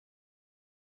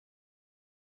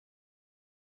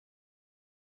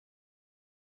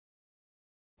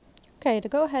Okay, to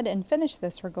go ahead and finish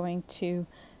this, we're going to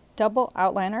double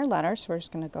outline our letter. So we're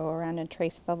just going to go around and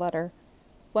trace the letter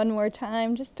one more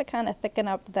time just to kind of thicken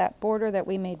up that border that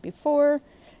we made before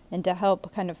and to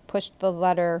help kind of push the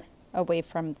letter away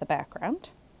from the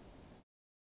background.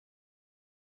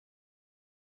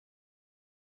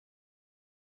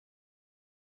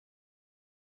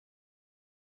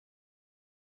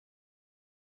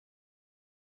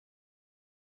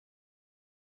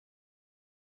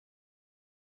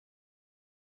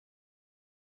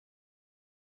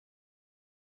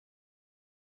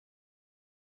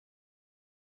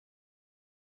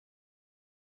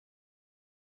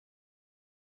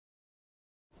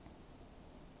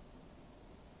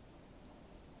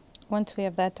 Once we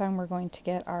have that done, we're going to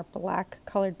get our black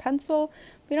colored pencil.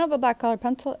 If we don't have a black colored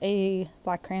pencil, a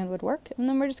black crayon would work. And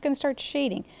then we're just going to start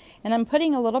shading. And I'm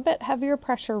putting a little bit heavier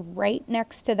pressure right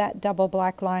next to that double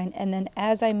black line. And then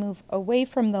as I move away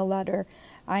from the letter,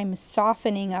 I'm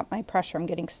softening up my pressure. I'm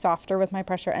getting softer with my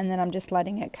pressure, and then I'm just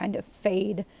letting it kind of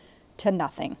fade to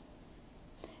nothing.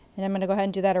 And I'm going to go ahead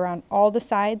and do that around all the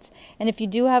sides. And if you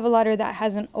do have a letter that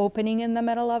has an opening in the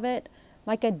middle of it,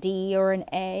 like a D or an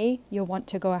A, you'll want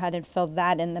to go ahead and fill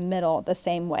that in the middle the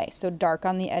same way. So dark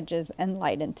on the edges and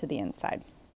light into the inside.